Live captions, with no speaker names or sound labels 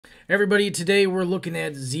Everybody, today we're looking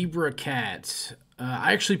at ZebraCat.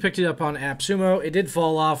 I actually picked it up on AppSumo. It did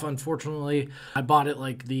fall off, unfortunately. I bought it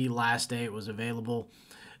like the last day it was available.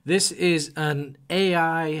 This is an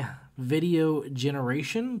AI video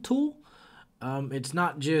generation tool. It's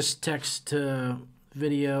not just text to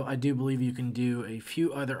video. I do believe you can do a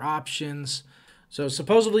few other options. So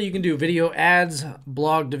supposedly you can do video ads,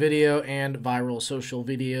 blog to video, and viral social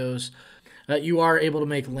videos. You are able to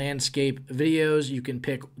make landscape videos. You can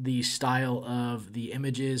pick the style of the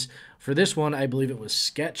images. For this one, I believe it was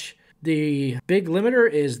sketch. The big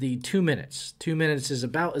limiter is the 2 minutes. 2 minutes is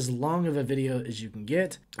about as long of a video as you can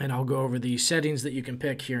get. And I'll go over the settings that you can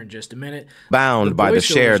pick here in just a minute. Bound by the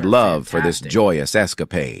shared love for this joyous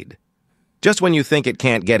escapade. Just when you think it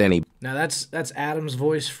can't get any... Now that's Adam's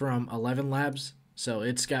voice from 11 Labs. So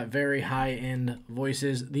it's got very high-end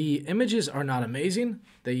voices. The images are not amazing.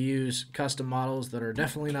 They use custom models that are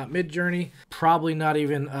definitely not midJourney. Probably not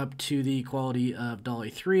even up to the quality of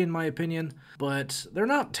DALL-E 3 in my opinion. But they're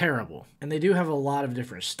not terrible. And they do have a lot of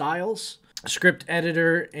different styles. Script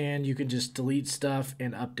editor, and you can just delete stuff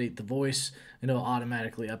and update the voice. And it'll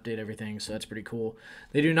automatically update everything, so that's pretty cool.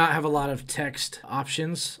 They do not have a lot of text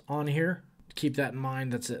options on here. Keep that in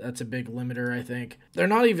mind. That's a big limiter, I think. They're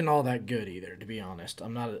not even all that good either, to be honest.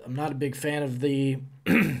 I'm not a big fan of the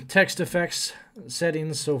text effects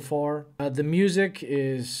settings so far. The music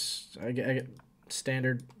is I get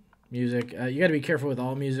standard music. You got to be careful with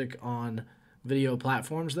all music on video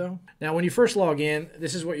platforms though. Now when you first log in,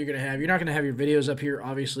 this is what you're going to have. You're not going to have your videos up here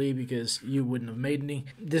obviously because you wouldn't have made any.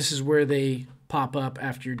 This is where they pop up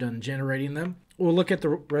after you're done generating them. We'll look at the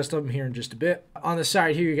rest of them here in just a bit. On the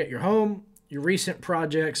side here you get your home, your recent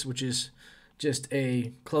projects, which is just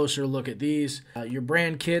a closer look at these. Your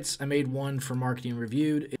brand kits, I made one for Marketing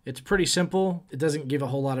Reviewed. It's pretty simple. It doesn't give a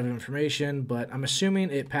whole lot of information, but I'm assuming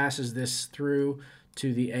it passes this through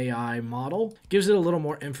to the AI model. Gives it a little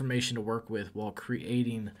more information to work with while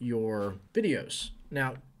creating your videos.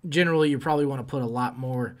 Now, generally, you probably want to put a lot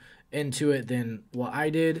more into it than what I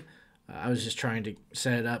did. I was just trying to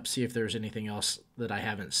set it up, see if there's anything else that I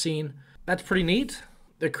haven't seen. That's pretty neat.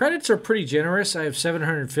 The credits are pretty generous. I have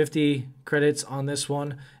 750 credits on this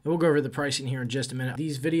one. And we'll go over the pricing here in just a minute.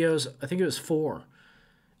 These videos, I think it was 4.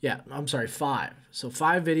 Yeah, I'm sorry, 5. So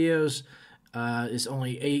 5 videos is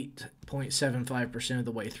only 8.75% of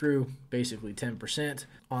the way through, basically 10%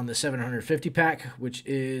 on the 750 pack, which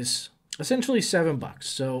is essentially $7.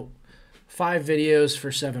 So 5 videos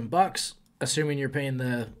for $7, assuming you're paying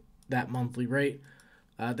that monthly rate.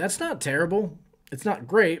 That's not terrible. It's not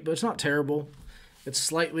great, but it's not terrible. It's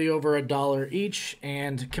slightly over $1 each,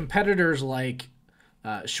 and competitors like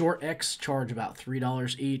shortX charge about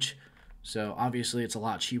 $3 each, so obviously it's a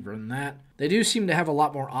lot cheaper than that. They do seem to have a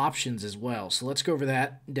lot more options as well, so let's go over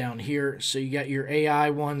that down here. So you got your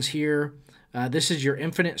AI ones here. This is your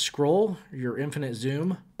infinite scroll, your infinite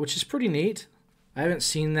zoom, which is pretty neat. I haven't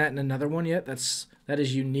seen that in another one yet. That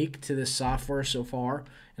is unique to this software so far,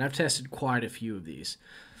 and I've tested quite a few of these.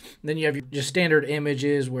 Then you have your just standard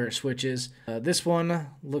images where it switches. This one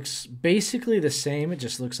looks basically the same. It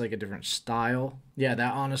just looks like a different style. Yeah,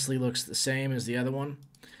 that honestly looks the same as the other one.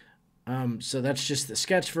 So that's just the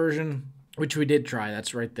sketch version, which we did try.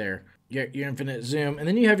 That's right there. You got your infinite zoom. And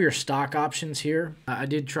then you have your stock options here. I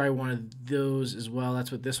did try one of those as well.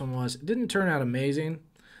 That's what this one was. It didn't turn out amazing,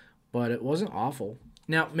 but it wasn't awful.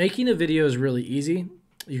 Now, making a video is really easy.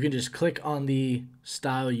 You can just click on the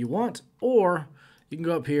style you want, or you can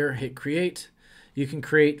go up here, hit create. You can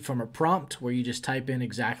create from a prompt where you just type in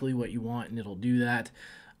exactly what you want and it'll do that.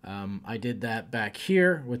 I did that back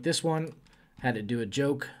here with this one. Had to do a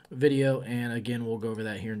joke video, and again, we'll go over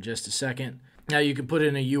that here in just a second. Now you can put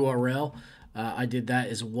in a URL. I did that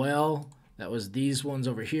as well. That was these ones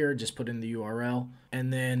over here. Just put in the URL,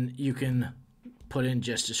 and then you can put in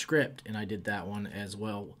just a script, and I did that one as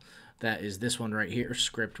well. That is this one right here,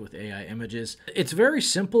 script with AI images. It's very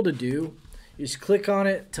simple to do. You just click on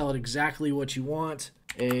it, tell it exactly what you want.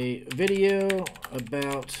 A video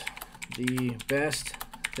about the best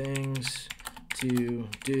things to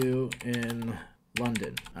do in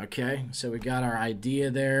London. Okay, so we got our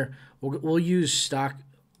idea there. We'll use stock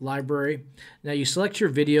library. Now you select your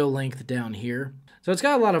video length down here. So it's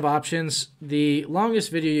got a lot of options. The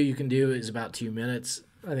longest video you can do is about 2 minutes.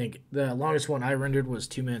 I think the longest one I rendered was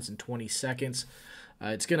 2 minutes and 20 seconds.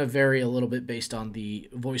 It's going to vary a little bit based on the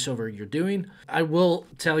voiceover you're doing. I will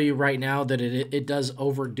tell you right now that it does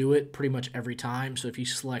overdo it pretty much every time. So if you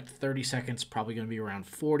select 30 seconds, probably going to be around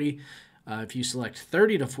 40. If you select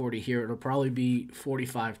 30 to 40 here, it'll probably be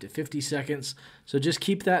 45 to 50 seconds. So just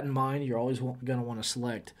keep that in mind. You're always going to want to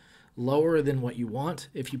select lower than what you want.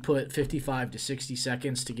 If you put 55 to 60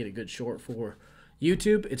 seconds to get a good short for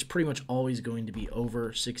YouTube, it's pretty much always going to be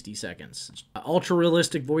over 60 seconds. Ultra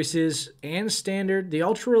realistic voices and standard. The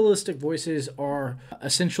ultra realistic voices are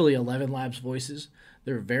essentially 11 Labs voices.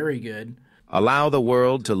 They're very good. Allow the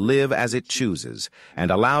world to live as it chooses,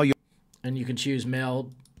 and allow your... And you can choose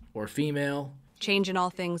male or female. Change in all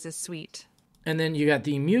things is sweet. And then you got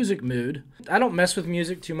the music mood. I don't mess with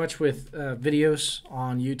music too much with videos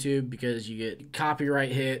on YouTube because you get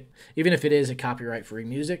copyright hit. Even if it is a copyright-free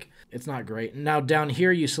music, it's not great. Now down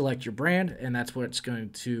here you select your brand, and that's what's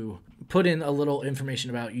going to put in a little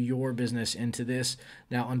information about your business into this.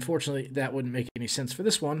 Now unfortunately that wouldn't make any sense for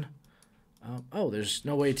this one. Oh, there's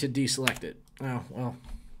no way to deselect it. Oh, well,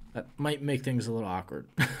 that might make things a little awkward.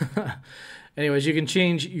 Anyways, you can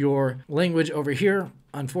change your language over here.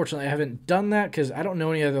 Unfortunately, I haven't done that because I don't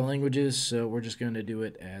know any other languages, so we're just going to do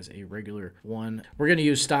it as a regular one. We're going to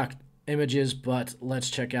use stock images, but let's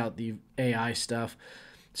check out the AI stuff.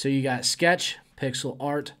 So you got sketch, pixel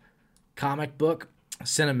art, comic book,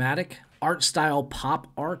 cinematic, art style pop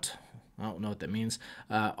art. I don't know what that means.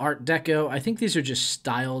 Art deco. I think these are just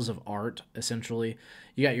styles of art, essentially.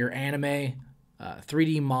 You got your anime,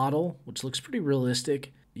 3D model, which looks pretty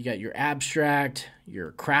realistic. You got your abstract,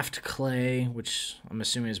 your craft clay, which I'm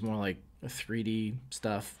assuming is more like a 3D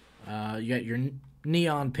stuff. You got your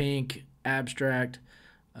neon pink, abstract,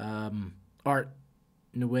 art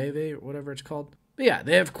nueve, or whatever it's called. But yeah,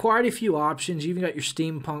 they have quite a few options. You even got your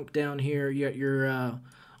steampunk down here. You got your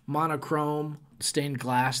monochrome, stained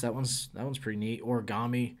glass. That one's pretty neat.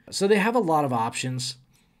 Origami. So they have a lot of options.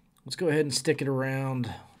 Let's go ahead and stick it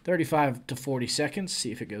around 35 to 40 seconds,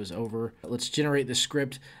 see if it goes over. Let's generate the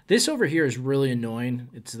script. This over here is really annoying.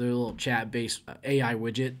 It's the little chat-based AI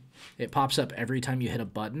widget. It pops up every time you hit a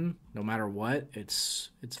button, no matter what. It's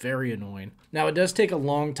very annoying. Now, it does take a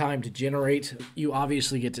long time to generate. You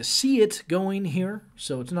obviously get to see it going here,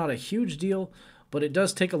 so it's not a huge deal, but it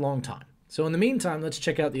does take a long time. So in the meantime, let's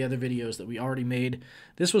check out the other videos that we already made.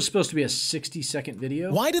 This was supposed to be a 60-second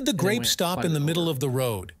video. Why did the grape stop in the middle of the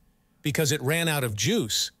road? Because it ran out of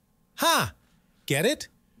juice. Ha! Get it?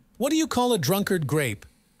 What do you call a drunkard grape?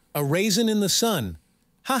 A raisin in the sun.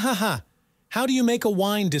 Ha ha ha! How do you make a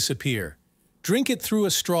wine disappear? Drink it through a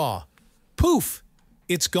straw. Poof!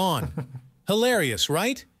 It's gone. Hilarious,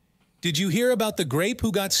 right? Did you hear about the grape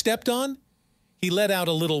who got stepped on? He let out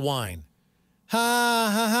a little wine.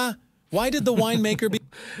 Ha ha ha! Why did the winemaker be...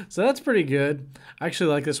 So that's pretty good. I actually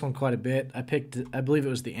like this one quite a bit. I believe it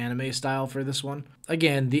was the anime style for this one.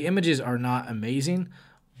 Again, the images are not amazing,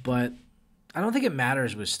 but I don't think it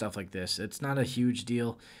matters with stuff like this. It's not a huge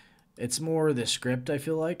deal. It's more the script, I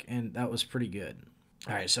feel like, and that was pretty good.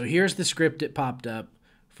 All right, so here's the script that popped up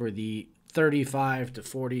for the 35 to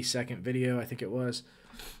 40 second video, I think it was.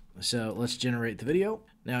 So let's generate the video.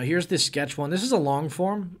 Now here's the sketch one. This is a long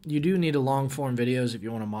form. You do need a long form videos if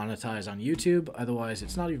you want to monetize on YouTube. Otherwise,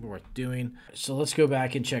 it's not even worth doing. So let's go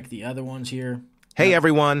back and check the other ones here. Hey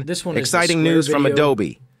everyone, this one exciting news from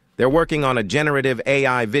Adobe. They're working on a generative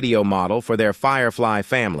AI video model for their Firefly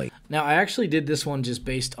family. Now I actually did this one just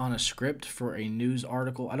based on a script for a news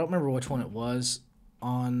article. I don't remember which one it was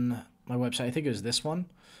on my website. I think it was this one,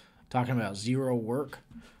 talking about zero work.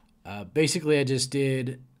 Basically,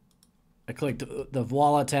 I clicked the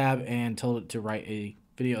Voila tab and told it to write a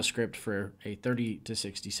video script for a 30 to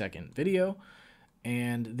 60 second video,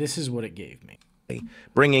 and this is what it gave me.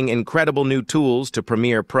 Bringing incredible new tools to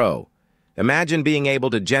Premiere Pro. Imagine being able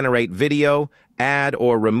to generate video, add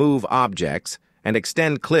or remove objects, and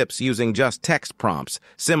extend clips using just text prompts,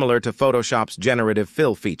 similar to Photoshop's generative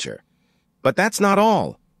fill feature. But that's not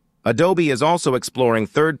all. Adobe is also exploring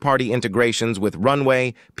third-party integrations with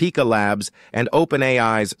Runway, Pika Labs, and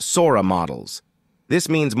OpenAI's Sora models. This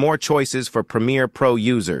means more choices for Premiere Pro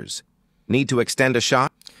users. Need to extend a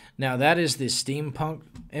shot? Now that is the steampunk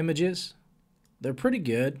images. They're pretty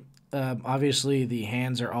good. Obviously, the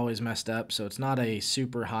hands are always messed up, so it's not a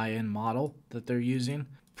super high-end model that they're using.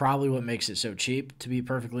 Probably what makes it so cheap, to be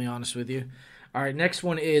perfectly honest with you. All right, next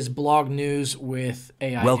one is blog news with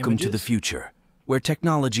AI Welcome images. to the future, where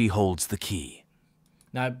technology holds the key.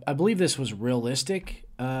 Now, I believe this was realistic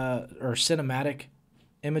or cinematic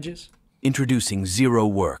images. Introducing Zero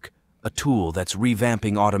Work, a tool that's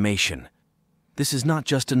revamping automation. This is not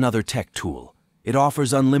just another tech tool. It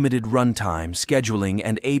offers unlimited runtime, scheduling,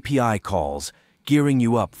 and API calls, gearing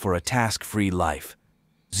you up for a task-free life.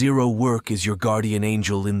 Zero Work is your guardian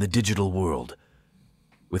angel in the digital world,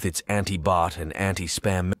 with its anti-bot and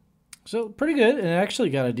anti-spam. So pretty good, and it actually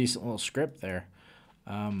got a decent little script there.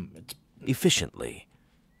 Efficiently.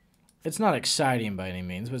 It's not exciting by any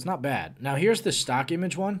means, but it's not bad. Now here's the stock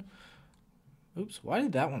image one. Oops, why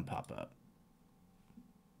did that one pop up?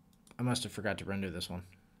 I must have forgot to render this one.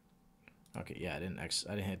 Okay, yeah, I didn't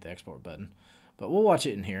hit the export button. But we'll watch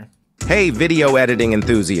it in here. Hey, video editing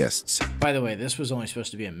enthusiasts. By the way, this was only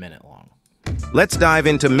supposed to be a minute long. Let's dive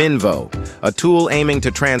into Minvo, a tool aiming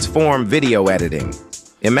to transform video editing.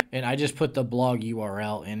 And I just put the blog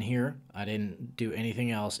URL in here. I didn't do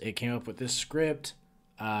anything else. It came up with this script.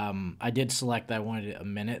 I did select that I wanted it a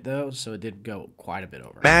minute, though, so it did go quite a bit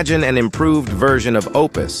over. Imagine an improved version of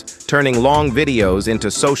Opus, turning long videos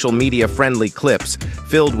into social media-friendly clips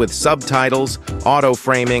filled with subtitles,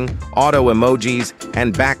 auto-framing, auto-emojis,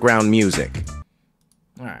 and background music.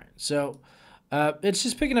 All right, so it's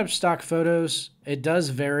just picking up stock photos. It does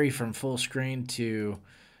vary from full screen to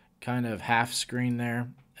kind of half screen there.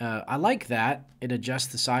 I like that. It adjusts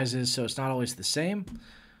the sizes, so it's not always the same.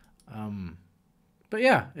 But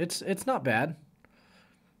yeah, it's not bad.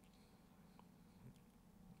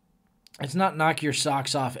 It's not knock your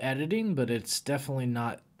socks off editing, but it's definitely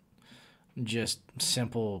not just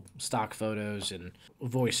simple stock photos and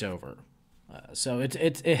voiceover. So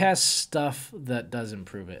it has stuff that does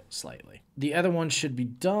improve it slightly. The other one should be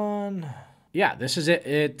done. Yeah, this is it.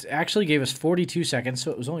 It actually gave us 42 seconds,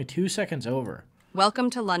 so it was only 2 seconds over. Welcome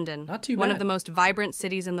to London, Not too bad. one of the most vibrant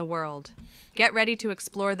cities in the world. Get ready to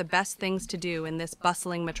explore the best things to do in this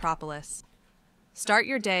bustling metropolis. Start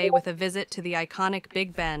your day with a visit to the iconic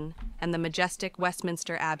Big Ben and the majestic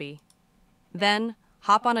Westminster Abbey. Then,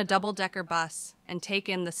 hop on a double-decker bus and take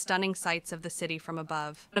in the stunning sights of the city from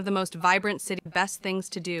above. One of the most vibrant city best things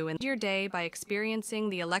to do in your day by experiencing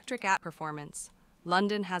the electric app performance.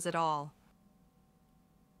 London has it all.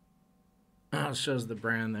 Oh, it shows the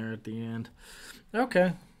brand there at the end.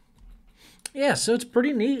 Okay. Yeah, so it's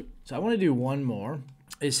pretty neat. So I want to do one more.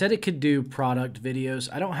 It said it could do product videos.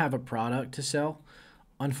 I don't have a product to sell,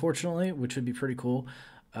 unfortunately, which would be pretty cool.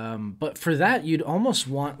 But for that, you'd almost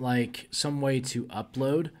want like some way to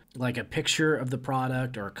upload like a picture of the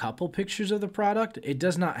product or a couple pictures of the product. It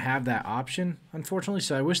does not have that option, unfortunately.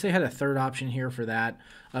 So I wish they had a third option here for that.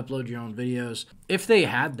 Upload your own videos. If they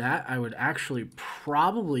had that, I would actually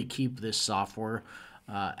probably keep this software.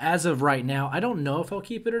 As of right now, I don't know if I'll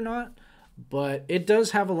keep it or not, but it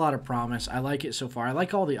does have a lot of promise. I like it so far. I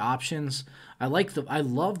like all the options. I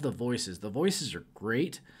love the voices. The voices are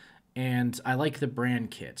great. And I like the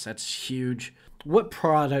brand kits. That's huge. What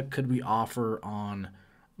product could we offer on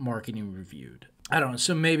Marketing Reviewed? I don't know.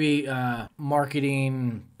 So maybe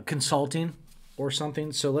marketing consulting or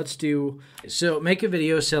something. So make a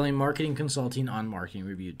video selling marketing consulting on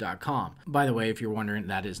marketingreviewed.com. By the way, if you're wondering,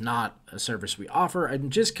 that is not a service we offer. I'm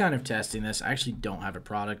just kind of testing this. I actually don't have a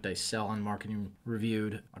product I sell on Marketing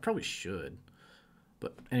Reviewed. I probably should.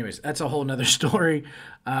 But anyways, that's a whole nother story.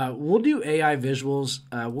 We'll do AI visuals.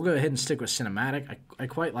 We'll go ahead and stick with cinematic. I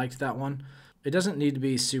quite liked that one. It doesn't need to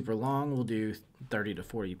be super long. We'll do 30 to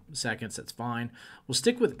 40 seconds. That's fine. We'll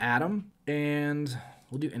stick with Atom, and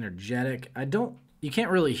we'll do energetic. You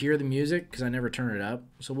can't really hear the music because I never turn it up.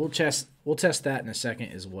 So we'll test that in a second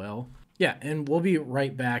as well. Yeah, and we'll be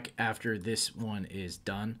right back after this one is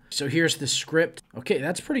done. So here's the script. Okay,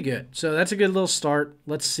 that's pretty good. So that's a good little start.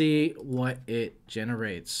 Let's see what it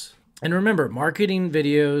generates. And remember, marketing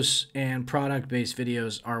videos and product-based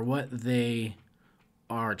videos are what they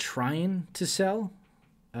are trying to sell.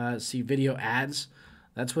 See, video ads,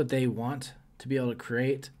 that's what they want to be able to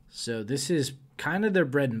create. So this is kind of their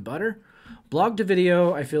bread and butter. Blog to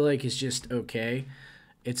video, I feel like is just okay.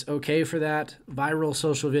 It's okay for that. Viral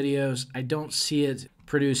social videos, I don't see it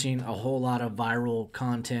producing a whole lot of viral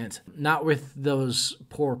content. Not with those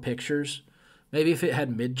poor pictures. Maybe if it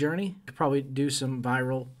had midJourney, could probably do some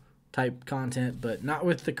viral type content, but not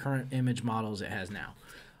with the current image models it has now.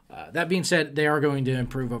 That being said, they are going to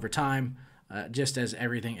improve over time, just as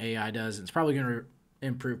everything AI does. It's probably going to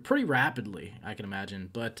improve pretty rapidly, I can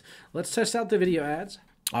imagine. But let's test out the video ads.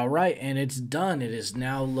 All right, and it's done. It is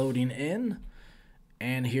now loading in.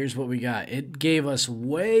 And here's what we got. It gave us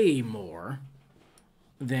way more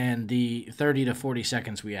than the 30 to 40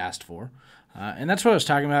 seconds we asked for. And that's what I was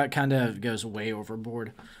talking about. It kind of goes way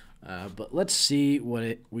overboard. But let's see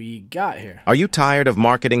what we got here. Are you tired of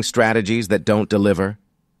marketing strategies that don't deliver?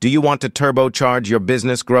 Do you want to turbocharge your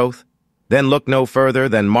business growth? Then look no further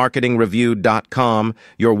than marketingreviewed.com,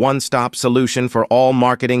 your one-stop solution for all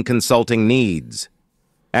marketing consulting needs.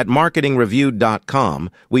 At marketingreviewed.com,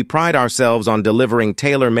 we pride ourselves on delivering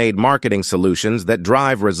tailor-made marketing solutions that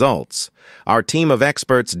drive results. Our team of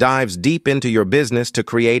experts dives deep into your business to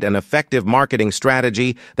create an effective marketing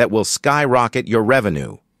strategy that will skyrocket your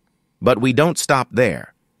revenue. But we don't stop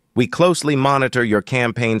there. We closely monitor your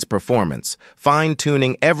campaign's performance,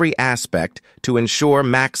 fine-tuning every aspect to ensure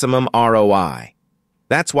maximum ROI.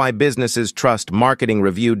 That's why businesses trust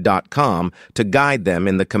marketingreviewed.com to guide them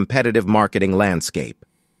in the competitive marketing landscape.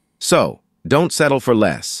 So, don't settle for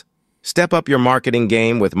less. Step up your marketing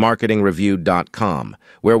game with marketingreviewed.com,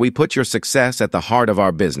 where we put your success at the heart of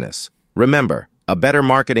our business. Remember, a better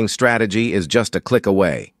marketing strategy is just a click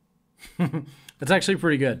away. That's actually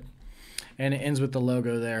pretty good. And it ends with the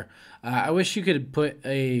logo there. I wish you could put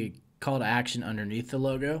a call to action underneath the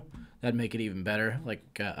logo. That'd make it even better, like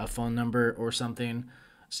a phone number or something.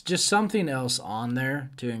 It's just something else on there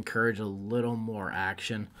to encourage a little more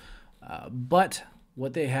action. But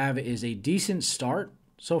what they have is a decent start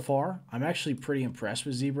so far. I'm actually pretty impressed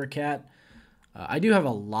with ZebraCat. I do have a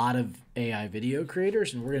lot of AI video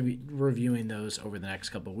creators, and we're going to be reviewing those over the next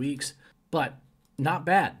couple of weeks. But not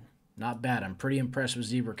bad. Not bad. I'm pretty impressed with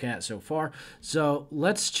ZebraCat so far. So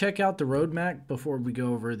let's check out the roadmap before we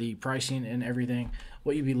go over the pricing and everything,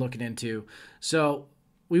 what you'd be looking into. So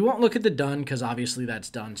we won't look at the done because obviously that's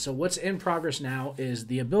done. So what's in progress now is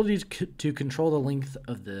the ability to control the length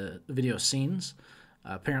of the video scenes.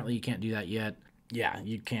 Apparently you can't do that yet. Yeah,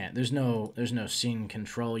 you can't. There's no scene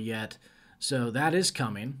control yet. So that is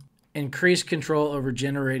coming. Increase control over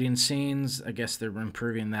generating scenes. I guess they're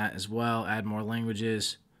improving that as well. Add more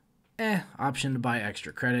languages. Option to buy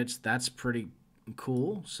extra credits. That's pretty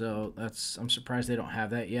cool. So I'm surprised they don't have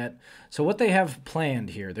that yet. So what they have planned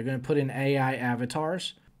here, they're going to put in AI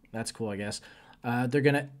avatars. That's cool, I guess. They're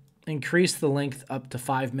going to increase the length up to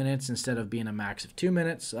 5 minutes instead of being a max of 2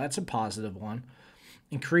 minutes. So that's a positive one.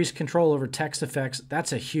 Increase control over text effects.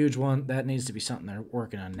 That's a huge one. That needs to be something they're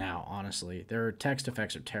working on now, honestly. Their text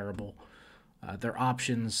effects are terrible. Their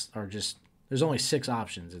options are just, there's only 6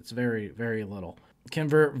 options. It's very, very little.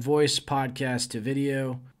 Convert voice podcast to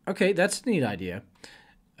video. Okay, that's a neat idea.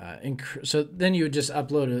 So then you would just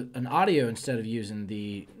upload an audio instead of using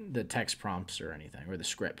the text prompts or anything, or the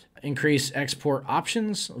script. Increase export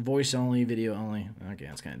options, voice only, video only. Okay,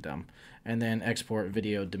 that's kind of dumb. And then export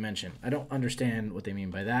video dimension. I don't understand what they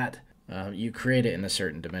mean by that. You create it in a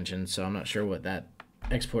certain dimension, so I'm not sure what that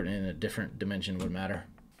exporting in a different dimension would matter.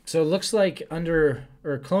 So it looks like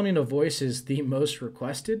cloning a voice is the most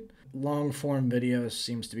requested. Long form videos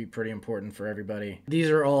seems to be pretty important for everybody. These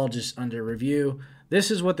are all just under review. This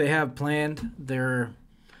is what they have planned. The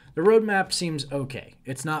roadmap seems okay.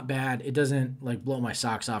 It's not bad. It doesn't like blow my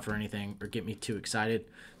socks off or anything or get me too excited.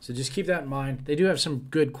 So just keep that in mind. They do have some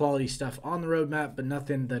good quality stuff on the roadmap, but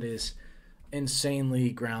nothing that is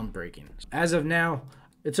insanely groundbreaking. As of now,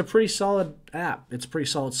 it's a pretty solid app. It's pretty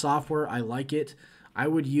solid software. I like it. I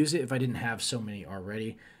would use it if I didn't have so many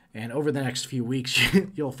already. And over the next few weeks,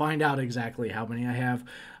 you'll find out exactly how many I have,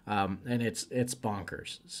 and it's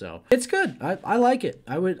bonkers. So it's good. I like it.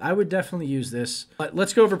 I would definitely use this. But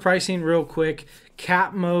let's go over pricing real quick.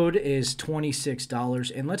 Cat mode is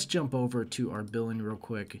 $26, and let's jump over to our billing real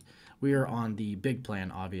quick. We are on the big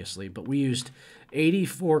plan, obviously, but we used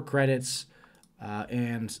 84 credits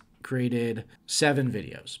and created 7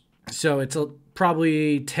 videos. So it's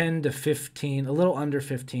probably 10 to 15, a little under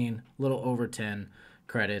 15, a little over 10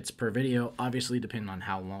 credits per video, obviously depending on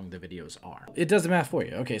how long the videos are. It does the math for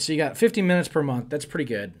you. Okay, so you got 15 minutes per month. That's pretty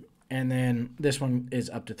good. And then this one is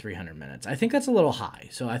up to 300 minutes. I think that's a little high.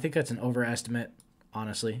 So I think that's an overestimate,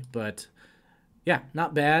 honestly. But yeah,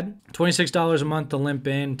 not bad. $26 a month to limp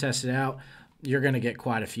in, test it out. You're going to get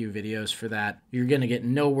quite a few videos for that. You're going to get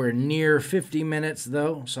nowhere near 50 minutes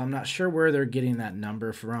though. So I'm not sure where they're getting that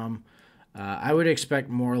number from. I would expect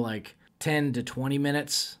more like 10 to 20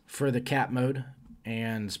 minutes for the cat mode.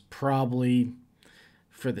 And probably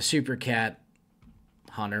for the ZebraCat,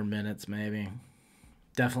 100 minutes maybe.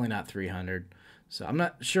 Definitely not 300. So I'm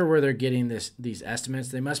not sure where they're getting these estimates.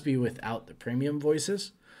 They must be without the premium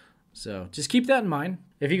voices. So just keep that in mind.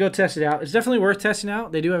 If you go test it out, it's definitely worth testing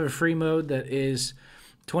out. They do have a free mode that is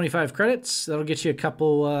 25 credits. That'll get you a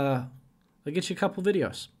couple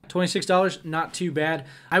videos. $26, not too bad.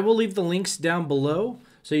 I will leave the links down below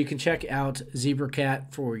so you can check out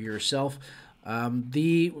ZebraCat for yourself.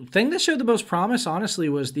 The thing that showed the most promise, honestly,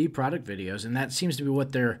 was the product videos, and that seems to be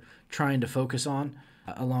what they're trying to focus on,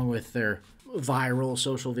 along with their viral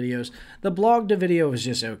social videos. The blog to video was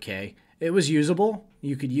just okay. It was usable.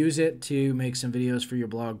 You could use it to make some videos for your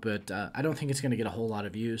blog, but I don't think it's going to get a whole lot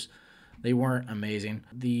of views. They weren't amazing.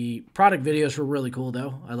 The product videos were really cool,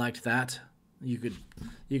 though. I liked that. You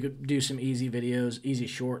could do some easy videos, easy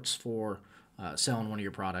shorts for selling one of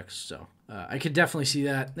your products. So I could definitely see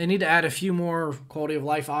that. They need to add a few more quality of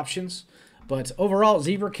life options, But overall,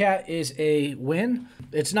 ZebraCat is a win.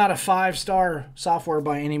 It's not a 5-star software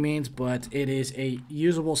by any means, but it is a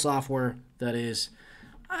usable software that is,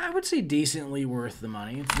 I would say, decently worth the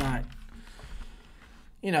money. It's not,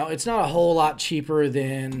 you know, it's not a whole lot cheaper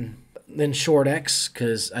than shortX,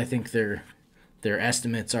 because I think their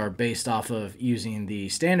estimates are based off of using the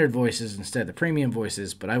standard voices instead of the premium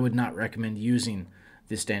voices, but I would not recommend using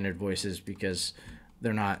the standard voices because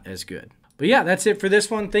they're not as good. But yeah, that's it for this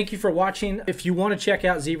one. Thank you for watching. If you want to check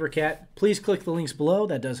out ZebraCat, please click the links below.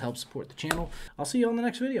 That does help support the channel. I'll see you on the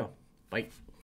next video. Bye.